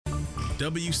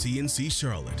WCNC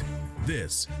Charlotte.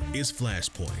 This is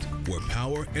Flashpoint, where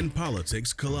power and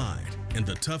politics collide and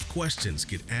the tough questions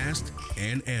get asked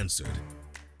and answered.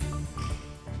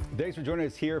 Thanks for joining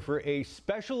us here for a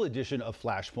special edition of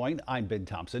Flashpoint. I'm Ben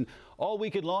Thompson. All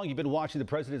weekend long, you've been watching the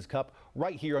President's Cup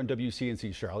right here on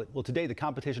WCNC Charlotte. Well, today the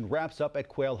competition wraps up at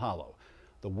Quail Hollow,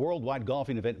 the worldwide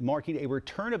golfing event marking a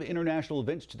return of international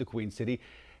events to the Queen City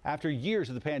after years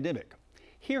of the pandemic.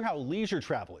 Hear how leisure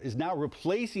travel is now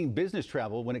replacing business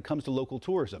travel when it comes to local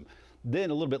tourism. Then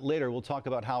a little bit later, we'll talk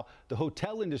about how the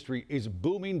hotel industry is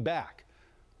booming back.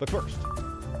 But first,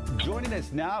 joining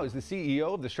us now is the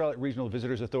CEO of the Charlotte Regional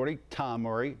Visitors Authority, Tom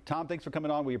Murray. Tom, thanks for coming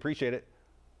on. We appreciate it.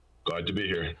 Glad to be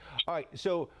here. All right,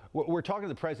 so we're talking to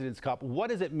the President's Cup.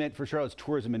 What has it meant for Charlotte's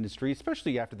tourism industry,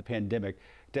 especially after the pandemic,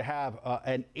 to have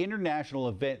an international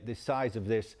event the size of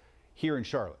this here in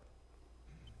Charlotte?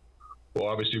 Well,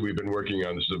 obviously, we've been working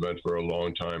on this event for a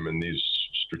long time, and these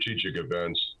strategic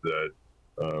events that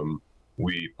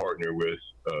we partner with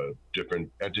different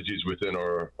entities within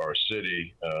our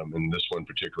city, and this one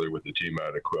particularly with the team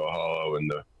out at Quail Hollow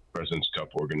and the President's Cup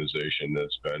organization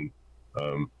that's been,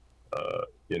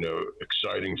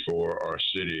 exciting for our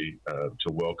city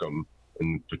to welcome,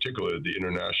 in particular, the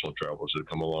international travelers that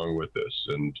come along with this.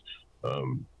 And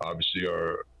obviously,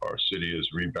 our city has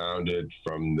rebounded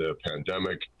from the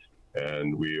pandemic,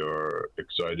 and we are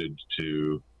excited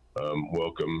to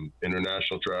welcome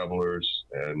international travelers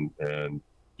and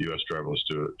U.S. travelers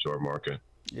to our market.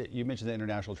 You mentioned the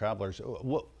international travelers.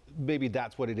 Maybe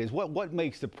that's what it is. What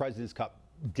makes the President's Cup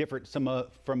different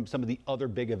from some of the other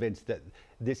big events that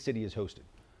this city has hosted?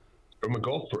 From a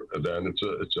golf event,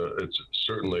 it's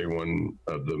certainly one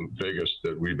of the biggest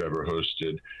that we've ever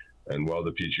hosted. And while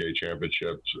the PGA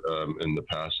Championships in the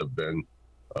past have been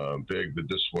big, that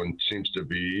this one seems to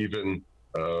be even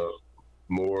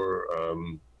more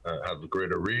have a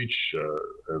greater reach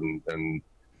and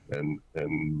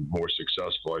more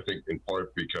successful. I think in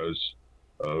part because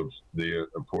of the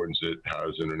importance it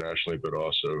has internationally, but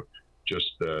also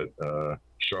just that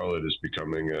Charlotte is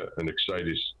becoming an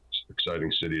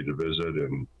exciting city to visit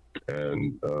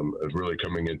and is really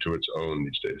coming into its own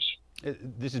these days.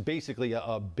 This is basically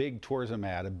a big tourism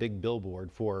ad, a big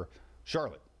billboard for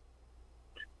Charlotte.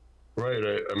 Right.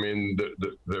 I mean,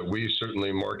 that we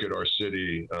certainly market our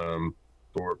city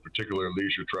for particular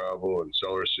leisure travel and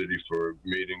sell our city for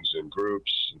meetings and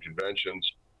groups and conventions.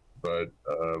 But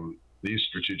these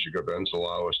strategic events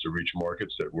allow us to reach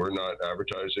markets that we're not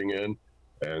advertising in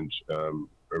and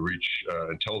reach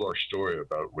and tell our story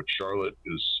about what Charlotte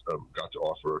has got to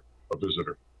offer a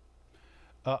visitor.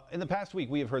 In the past week,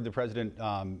 we have heard the president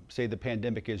say the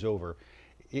pandemic is over.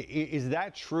 Is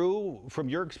that true from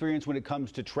your experience when it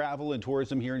comes to travel and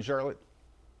tourism here in Charlotte?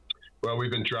 Well, we've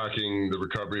been tracking the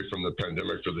recovery from the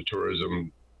pandemic for the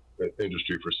tourism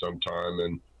industry for some time,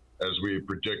 and as we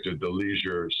predicted, the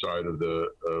leisure side of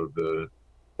the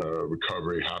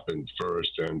recovery happened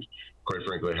first, and quite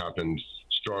frankly, happened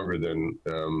stronger than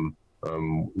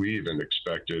we even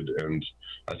expected. And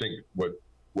I think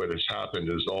what has happened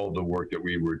is all the work that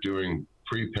we were doing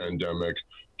pre-pandemic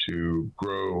to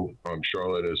grow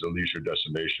Charlotte as a leisure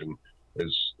destination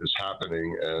is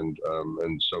happening, and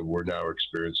so we're now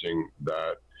experiencing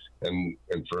that. And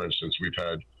for instance, we've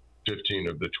had 15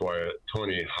 of the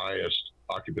 20 highest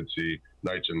occupancy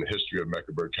nights in the history of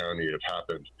Mecklenburg County have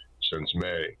happened since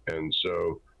May, and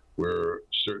so we're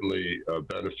certainly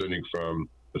benefiting from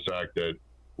the fact that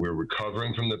we're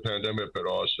recovering from the pandemic, but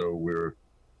also we're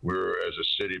as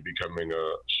a city becoming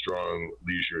a strong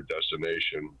leisure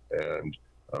destination, and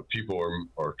people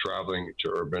are traveling to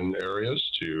urban areas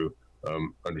to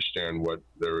understand what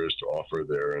there is to offer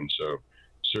there. And so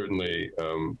certainly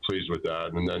pleased with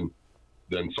that. And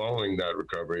then following that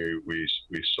recovery, we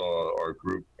saw our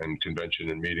group and convention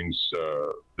and meetings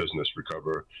business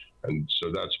recover. And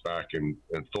so that's back in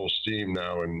full steam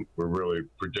now. And we're really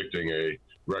predicting a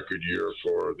record year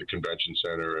for the convention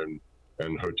center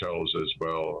and hotels as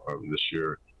well this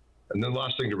year. And then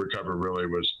last thing to recover really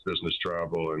was business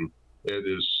travel. And it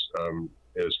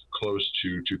is close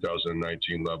to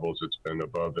 2019 levels. It's been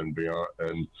above and beyond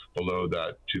and below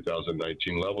that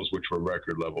 2019 levels, which were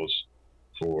record levels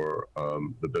for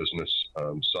the business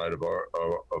side of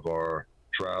our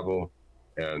travel,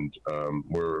 and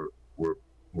we're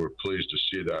pleased to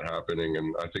see that happening.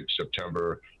 And I think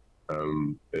September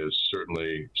is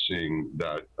certainly seeing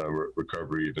that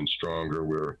recovery even stronger.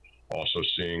 We're also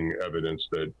seeing evidence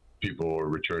that people are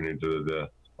returning to the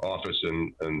office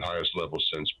and highest levels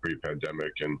since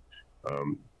pre-pandemic, and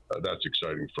that's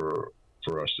exciting for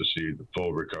us to see the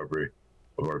full recovery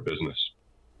of our business.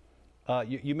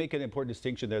 You make an important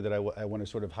distinction there that I want to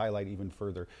sort of highlight even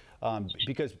further,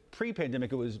 because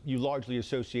pre-pandemic you largely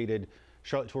associated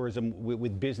Charlotte tourism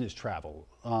with business travel,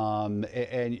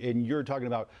 and you're talking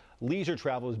about leisure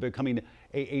travel is becoming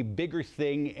a bigger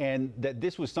thing, and that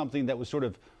this was something that was sort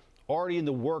of already in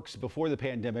the works before the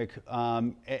pandemic,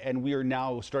 and we are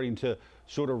now starting to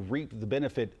sort of reap the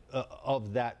benefit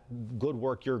of that good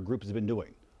work your group has been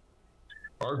doing.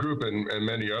 Our group and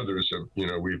many others have,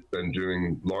 we've been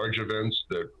doing large events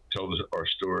that tell our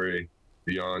story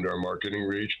beyond our marketing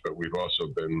reach, but we've also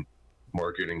been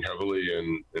marketing heavily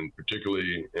and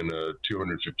particularly in a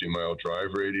 250-mile drive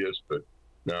radius, but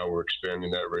now we're expanding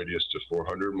that radius to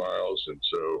 400 miles. And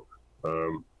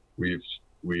so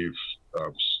we've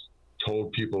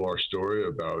told people our story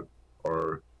about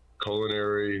our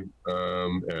culinary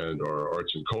and our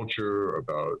arts and culture,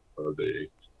 about the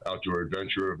outdoor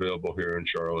adventure available here in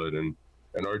Charlotte, and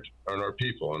our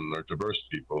people and our diverse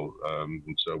people.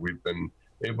 And so we've been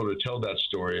able to tell that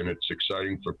story, and it's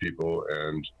exciting for people.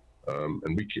 And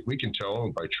we can tell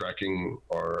by tracking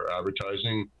our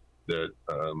advertising that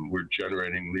we're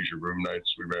generating leisure room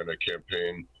nights. We ran a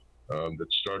campaign that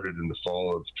started in the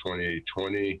fall of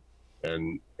 2020,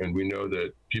 and we know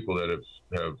that people that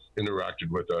have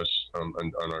interacted with us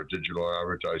on our digital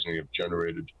advertising have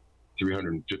generated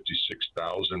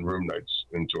 356,000 room nights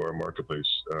into our marketplace,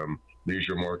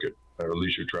 leisure market,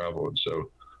 leisure travel. And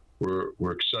so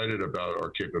we're excited about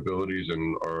our capabilities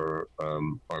and our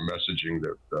messaging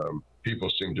that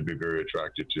people seem to be very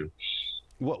attracted to.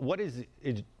 What is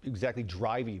exactly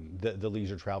driving the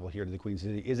leisure travel here to the Queen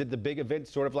City? Is it the big events,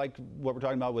 sort of like what we're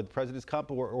talking about with President's Cup,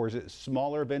 or is it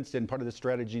smaller events and part of the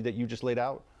strategy that you just laid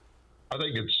out? I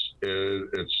think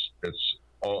it's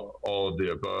all of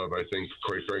the above. I think,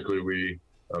 quite frankly,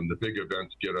 the big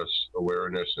events get us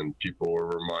awareness, and people are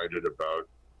reminded about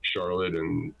Charlotte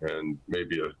and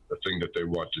maybe a thing that they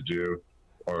want to do.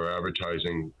 Our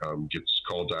advertising gets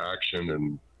called to action,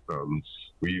 and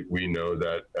we know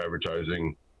that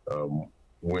advertising,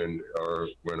 when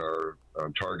our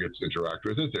targets interact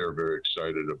with it, they're very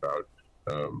excited about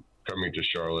coming to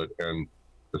Charlotte. And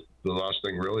the last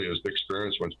thing really is the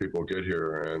experience once people get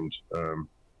here, and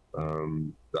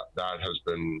that has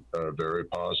been very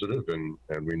positive,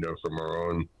 and we know from our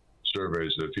own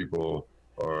surveys that people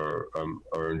are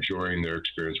enjoying their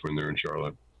experience when they're in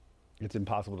Charlotte. It's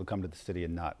impossible to come to the city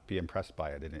and not be impressed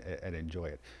by it and enjoy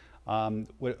it.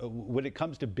 When it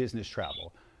comes to business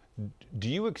travel, do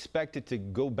you expect it to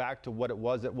go back to what it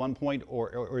was at one point,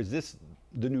 or is this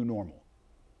the new normal?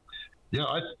 Yeah,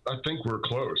 I think we're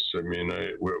close. I mean,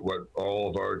 what all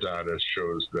of our data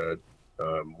shows that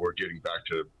we're getting back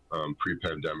to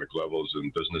pre-pandemic levels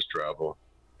in business travel.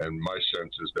 And my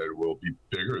sense is that it will be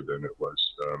bigger than it was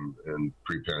in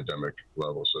pre-pandemic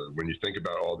levels. So when you think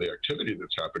about all the activity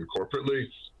that's happened corporately,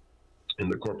 in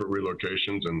the corporate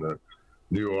relocations and the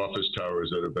new office towers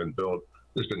that have been built,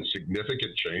 there's been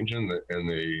significant change in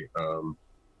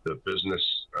the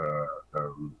business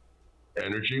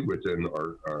energy within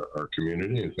our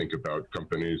community. And think about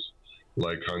companies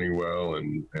like Honeywell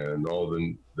and all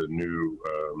the new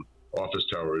office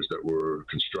towers that were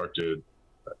constructed.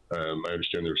 I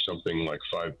understand there's something like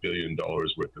 $5 billion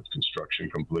worth of construction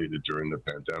completed during the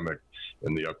pandemic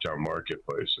in the uptown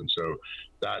marketplace. And so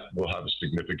that will have a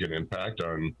significant impact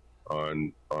on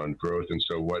growth. And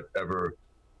so whatever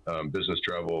business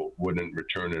travel wouldn't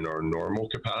return in our normal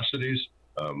capacities,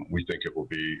 we think it will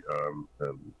be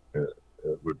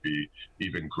it would be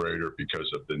even greater because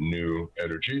of the new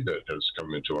energy that has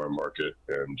come into our market,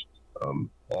 and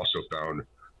also found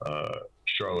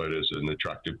Charlotte is an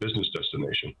attractive business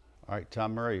destination. All right,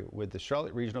 Tom Murray with the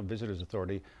Charlotte Regional Visitors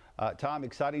Authority. Tom,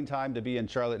 exciting time to be in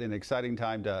Charlotte, and exciting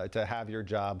time to have your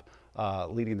job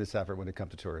leading this effort when it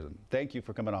comes to tourism. Thank you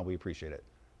for coming on. We appreciate it.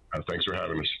 Thanks for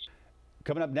having us.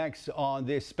 Coming up next on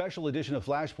this special edition of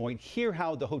Flashpoint, hear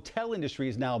how the hotel industry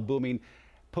is now booming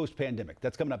post-pandemic.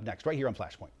 That's coming up next, right here on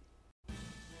Flashpoint.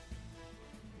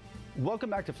 Welcome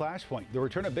back to Flashpoint. The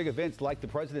return of big events like the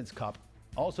President's Cup.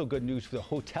 Also good news for the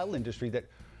hotel industry that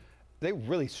they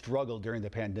really struggled during the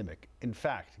pandemic. In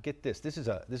fact, get this. This is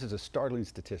a startling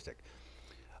statistic.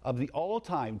 Of the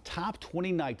all-time top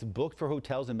 20 nights booked for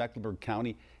hotels in Mecklenburg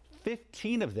County,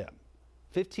 15 of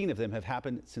them have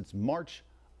happened since March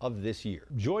of this year.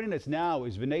 Joining us now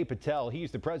is Vinay Patel.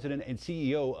 He's the president and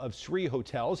CEO of Sri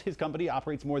Hotels. His company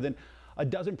operates more than a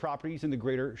dozen properties in the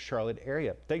greater Charlotte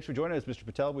area. Thanks for joining us, Mr.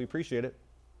 Patel. We appreciate it.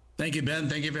 Thank you, Ben.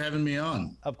 Thank you for having me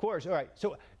on. Of course. All right.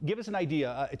 So give us an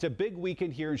idea. It's a big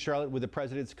weekend here in Charlotte with the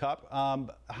President's Cup.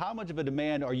 How much of a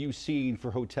demand are you seeing for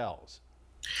hotels?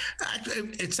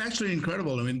 It's actually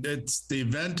incredible. I mean, the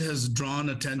event has drawn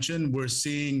attention. We're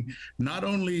seeing not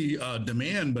only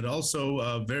demand, but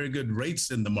also very good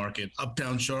rates in the market.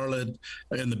 Uptown Charlotte,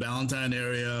 in the Ballantyne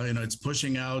area, it's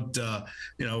pushing out,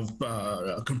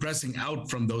 compressing out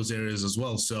from those areas as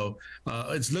well. So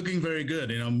it's looking very good.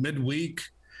 Midweek,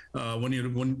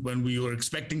 when we were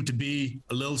expecting to be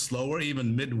a little slower,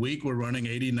 even midweek, we're running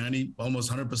 80, 90,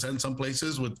 almost 100% some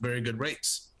places with very good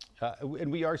rates.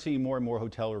 And we are seeing more and more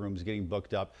hotel rooms getting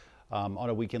booked up on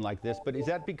a weekend like this. But is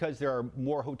that because there are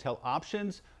more hotel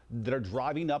options that are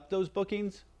driving up those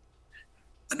bookings?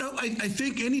 No, I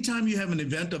think anytime you have an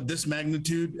event of this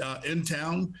magnitude in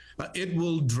town, it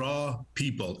will draw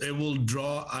people. It will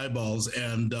draw eyeballs,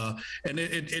 and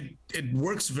it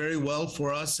works very well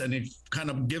for us. And it kind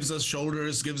of gives us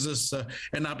shoulders, gives us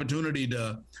an opportunity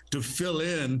to fill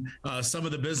in some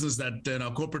of the business that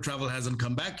corporate travel hasn't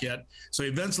come back yet. So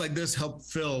events like this help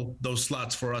fill those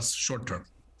slots for us short term.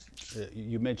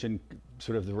 You mentioned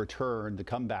sort of the return, the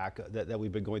comeback that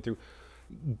we've been going through.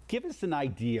 Give us an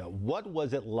idea. What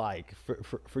was it like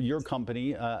for your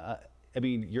company? I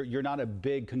mean, you're not a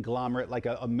big conglomerate like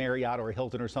a Marriott or a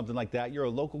Hilton or something like that. You're a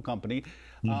local company.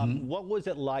 What was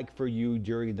it like for you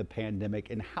during the pandemic,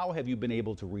 and how have you been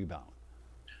able to rebound?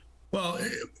 Well,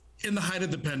 in the height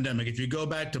of the pandemic, if you go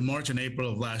back to March and April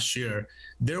of last year,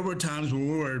 there were times where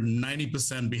we were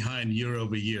 90% behind year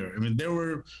over year. I mean,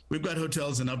 we've got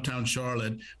hotels in Uptown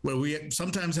Charlotte where we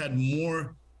sometimes had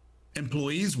more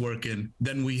employees working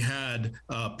than we had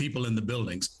people in the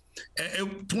buildings.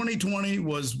 2020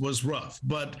 was rough,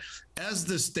 but as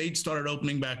the state started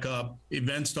opening back up,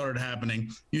 events started happening,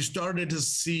 you started to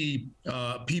see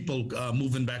people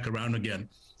moving back around again.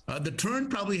 The turn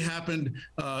probably happened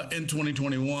in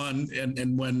 2021,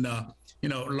 and when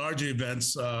larger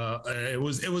events, it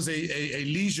was a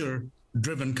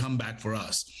leisure-driven comeback for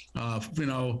us.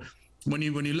 When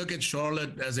you look at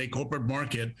Charlotte as a corporate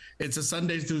market, it's a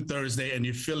Sunday through Thursday, and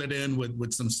you fill it in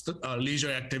with some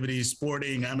leisure activities,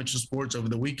 sporting, amateur sports over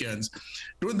the weekends.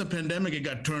 During the pandemic, it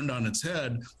got turned on its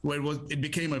head, where it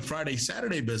became a Friday,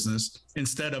 Saturday business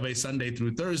instead of a Sunday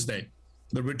through Thursday.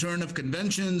 The return of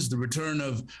conventions, the return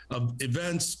of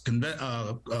events,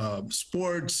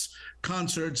 sports,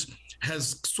 concerts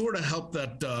has sort of helped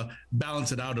that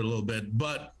balance it out a little bit.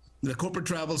 But the corporate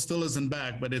travel still isn't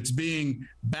back, but it's being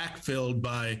backfilled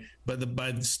by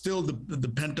still the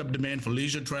pent-up demand for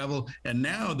leisure travel, and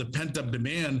now the pent-up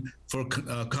demand for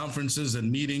conferences and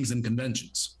meetings and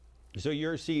conventions. So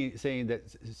you're saying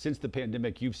that since the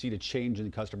pandemic, you've seen a change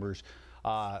in customers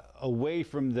away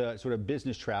from the sort of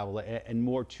business travel and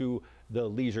more to the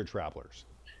leisure travelers.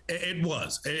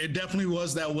 It definitely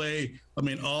was that way. I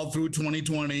mean, all through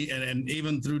 2020 and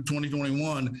even through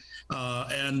 2021.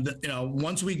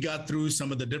 Once we got through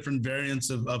some of the different variants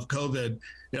of COVID,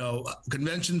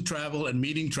 convention travel and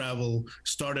meeting travel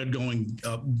started going,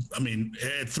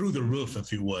 through the roof,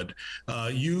 if you would.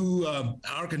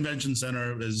 Our convention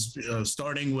center is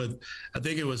starting with, I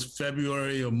think it was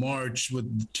February or March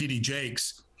with TD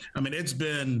Jakes. I mean, it's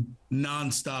been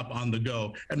nonstop on the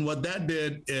go. And what that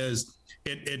did is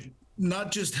it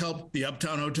not just helped the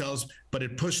uptown hotels, but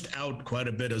it pushed out quite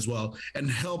a bit as well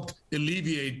and helped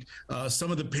alleviate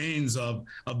some of the pains of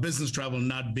business travel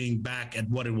not being back at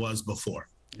what it was before.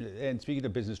 And speaking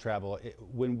of business travel,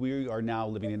 when we are now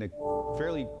living in a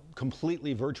fairly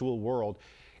completely virtual world,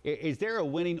 is there a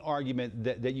winning argument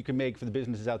that you can make for the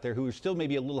businesses out there who are still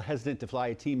maybe a little hesitant to fly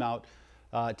a team out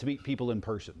to meet people in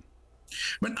person?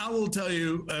 But I will tell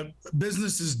you,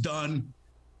 business is done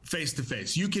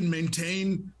face-to-face. You can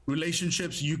maintain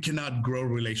relationships, you cannot grow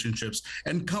relationships,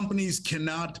 and companies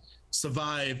cannot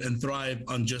survive and thrive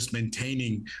on just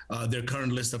maintaining their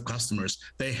current list of customers.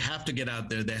 They have to get out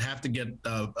there. They have to get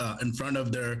in front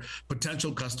of their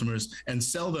potential customers and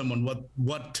sell them on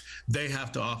what they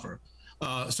have to offer.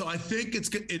 So I think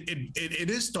it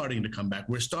is starting to come back.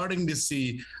 We're starting to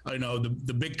see,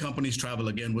 the big companies travel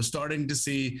again. We're starting to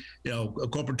see,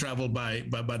 corporate travel by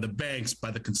the banks, by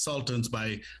the consultants,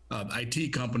 by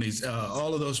IT companies,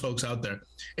 all of those folks out there.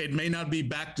 It may not be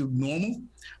back to normal,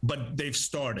 but they've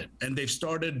started, and they've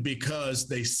started because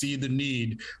they see the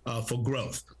need for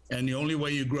growth. And the only way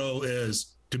you grow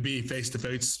is to be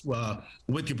face-to-face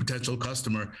with your potential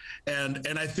customer. And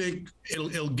I think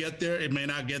it'll get there. It may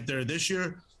not get there this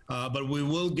year, but we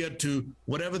will get to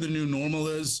whatever the new normal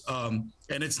is. And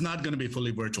it's not going to be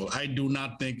fully virtual. I do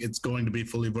not think it's going to be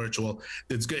fully virtual.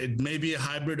 It may be a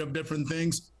hybrid of different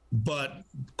things, but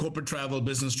corporate travel,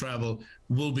 business travel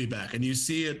will be back. And you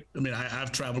see it. I mean,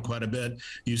 I've traveled quite a bit.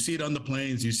 You see it on the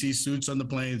planes. You see suits on the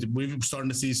planes. We're starting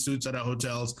to see suits at our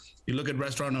hotels. You look at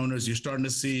restaurant owners, you're starting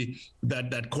to see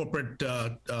that corporate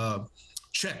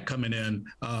check coming in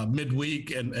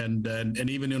midweek and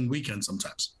even in weekends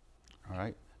sometimes. All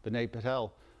right. Vinay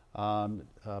Patel,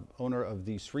 owner of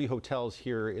the Sri Hotels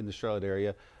here in the Charlotte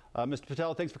area. Mr.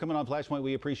 Patel, thanks for coming on Flashpoint.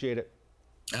 We appreciate it.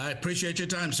 I appreciate your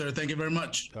time, sir. Thank you very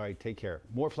much. All right, take care.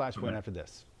 More Flashpoint after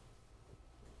this.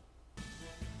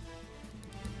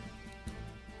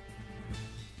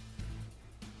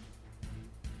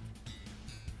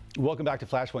 Welcome back to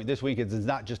Flashpoint. This week is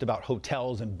not just about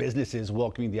hotels and businesses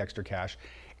welcoming the extra cash.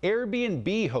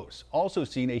 Airbnb hosts also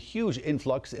seen a huge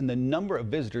influx in the number of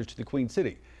visitors to the Queen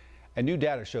City. And new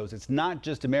data shows it's not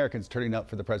just Americans turning up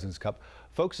for the President's Cup.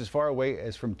 Folks as far away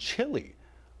as from Chile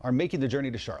are making the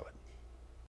journey to Charlotte.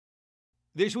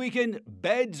 This weekend,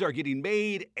 beds are getting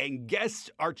made and guests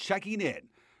are checking in.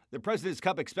 The President's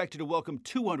Cup expected to welcome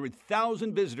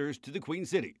 200,000 visitors to the Queen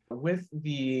City. With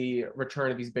the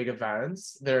return of these big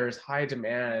events, there's high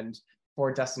demand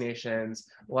for destinations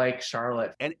like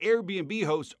Charlotte. And Airbnb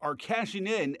hosts are cashing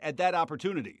in at that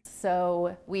opportunity.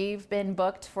 So we've been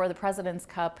booked for the President's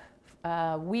Cup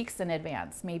weeks in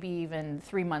advance, maybe even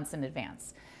 3 months in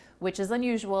advance, which is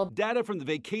unusual. Data from the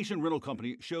vacation rental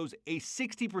company shows a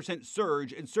 60%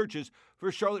 surge in searches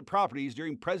for Charlotte properties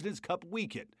during President's Cup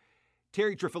weekend.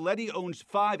 Terry Trifoletti owns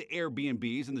 5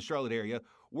 Airbnbs in the Charlotte area,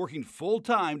 working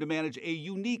full-time to manage a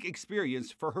unique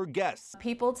experience for her guests.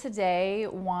 People today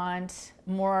want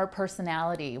more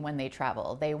personality when they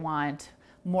travel. They want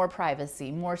more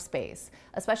privacy, more space,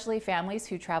 especially families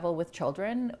who travel with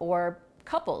children or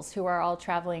couples who are all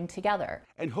traveling together.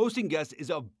 And hosting guests is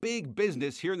a big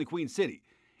business here in the Queen City.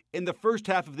 In the first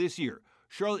half of this year,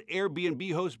 Charlotte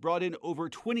Airbnb hosts brought in over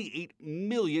 $28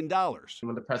 million.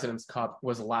 When the President's Cup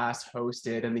was last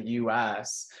hosted in the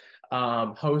U.S.,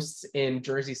 hosts in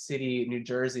Jersey City, New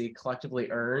Jersey collectively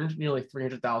earned nearly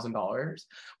 $300,000,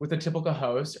 with a typical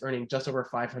host earning just over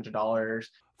 $500.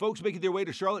 Folks making their way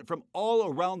to Charlotte from all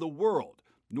around the world,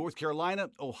 North Carolina,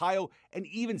 Ohio, and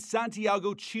even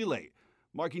Santiago, Chile,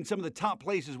 marking some of the top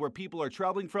places where people are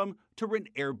traveling from to rent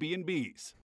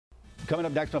Airbnbs. Coming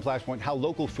up next on Flashpoint, how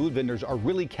local food vendors are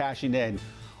really cashing in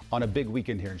on a big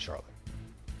weekend here in Charlotte.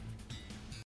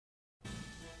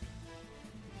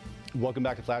 Welcome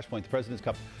back to Flashpoint. The President's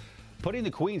Cup putting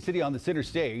the Queen City on the center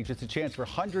stage. It's a chance for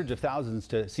hundreds of thousands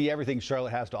to see everything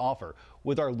Charlotte has to offer,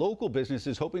 with our local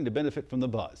businesses hoping to benefit from the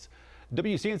buzz.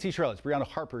 WCNC Charlotte's Brianna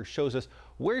Harper shows us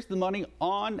where's the money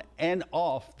on and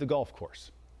off the golf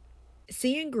course.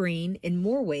 Seeing green in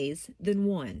more ways than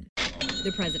one.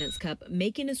 The President's Cup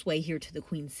making its way here to the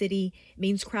Queen City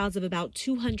means crowds of about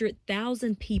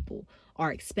 200,000 people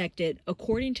are expected,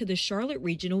 according to the Charlotte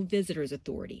Regional Visitors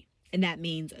Authority. And that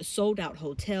means sold-out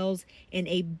hotels and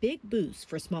a big boost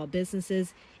for small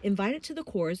businesses invited to the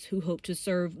course who hope to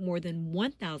serve more than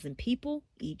 1,000 people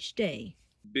each day.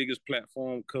 Biggest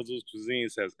platform Cuzzles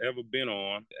Cuisines has ever been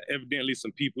on. Evidently,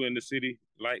 some people in the city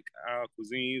like our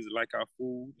cuisines, like our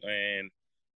food, and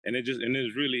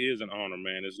it really is an honor,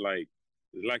 man. It's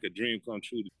like a dream come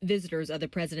true. Visitors of the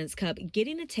President's Cup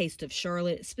getting a taste of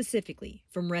Charlotte, specifically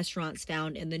from restaurants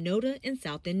found in the Noda and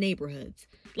South End neighborhoods,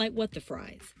 like What the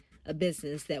Fries, a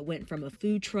business that went from a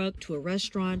food truck to a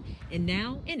restaurant and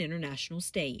now an international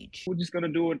stage. We're just going to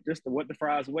do it just the What the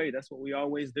Fries way. That's what we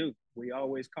always do. We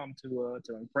always come to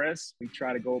impress. We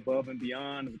try to go above and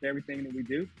beyond with everything that we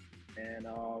do. And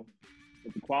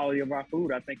with the quality of our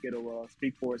food, I think it'll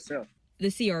speak for itself. The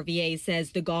CRVA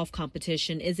says the golf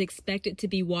competition is expected to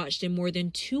be watched in more than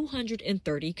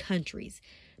 230 countries,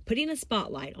 putting a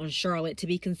spotlight on Charlotte to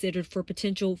be considered for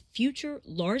potential future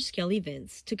large-scale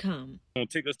events to come. It's going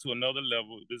to take us to another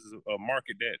level. This is a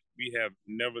market that we have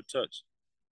never touched,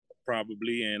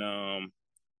 probably, and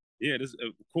this,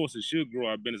 of course, it should grow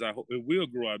our business. I hope it will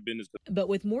grow our business. But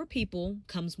with more people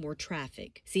comes more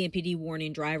traffic. CMPD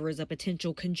warning drivers of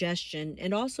potential congestion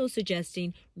and also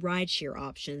suggesting rideshare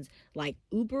options like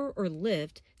Uber or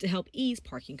Lyft to help ease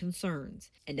parking concerns.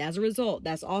 And as a result,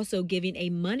 that's also giving a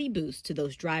money boost to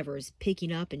those drivers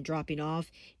picking up and dropping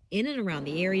off in and around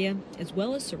the area, as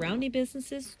well as surrounding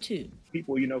businesses too.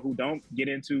 People, who don't get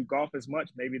into golf as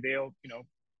much, maybe they'll,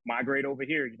 migrate over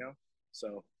here,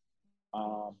 So,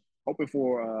 hoping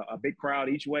for a big crowd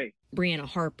each way. Brianna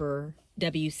Harper,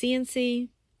 WCNC,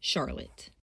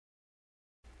 Charlotte.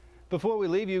 Before we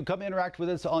leave you, come interact with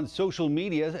us on social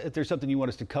media. If there's something you want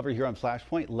us to cover here on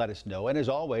Flashpoint, let us know. And as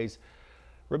always,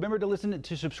 Remember to listen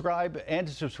to subscribe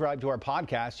to our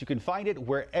podcast. You can find it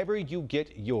wherever you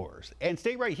get yours. And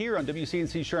stay right here on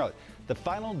WCNC Charlotte. The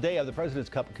final day of the President's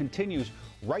Cup continues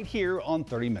right here on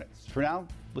 30 Minutes. For now,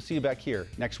 we'll see you back here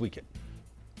next weekend.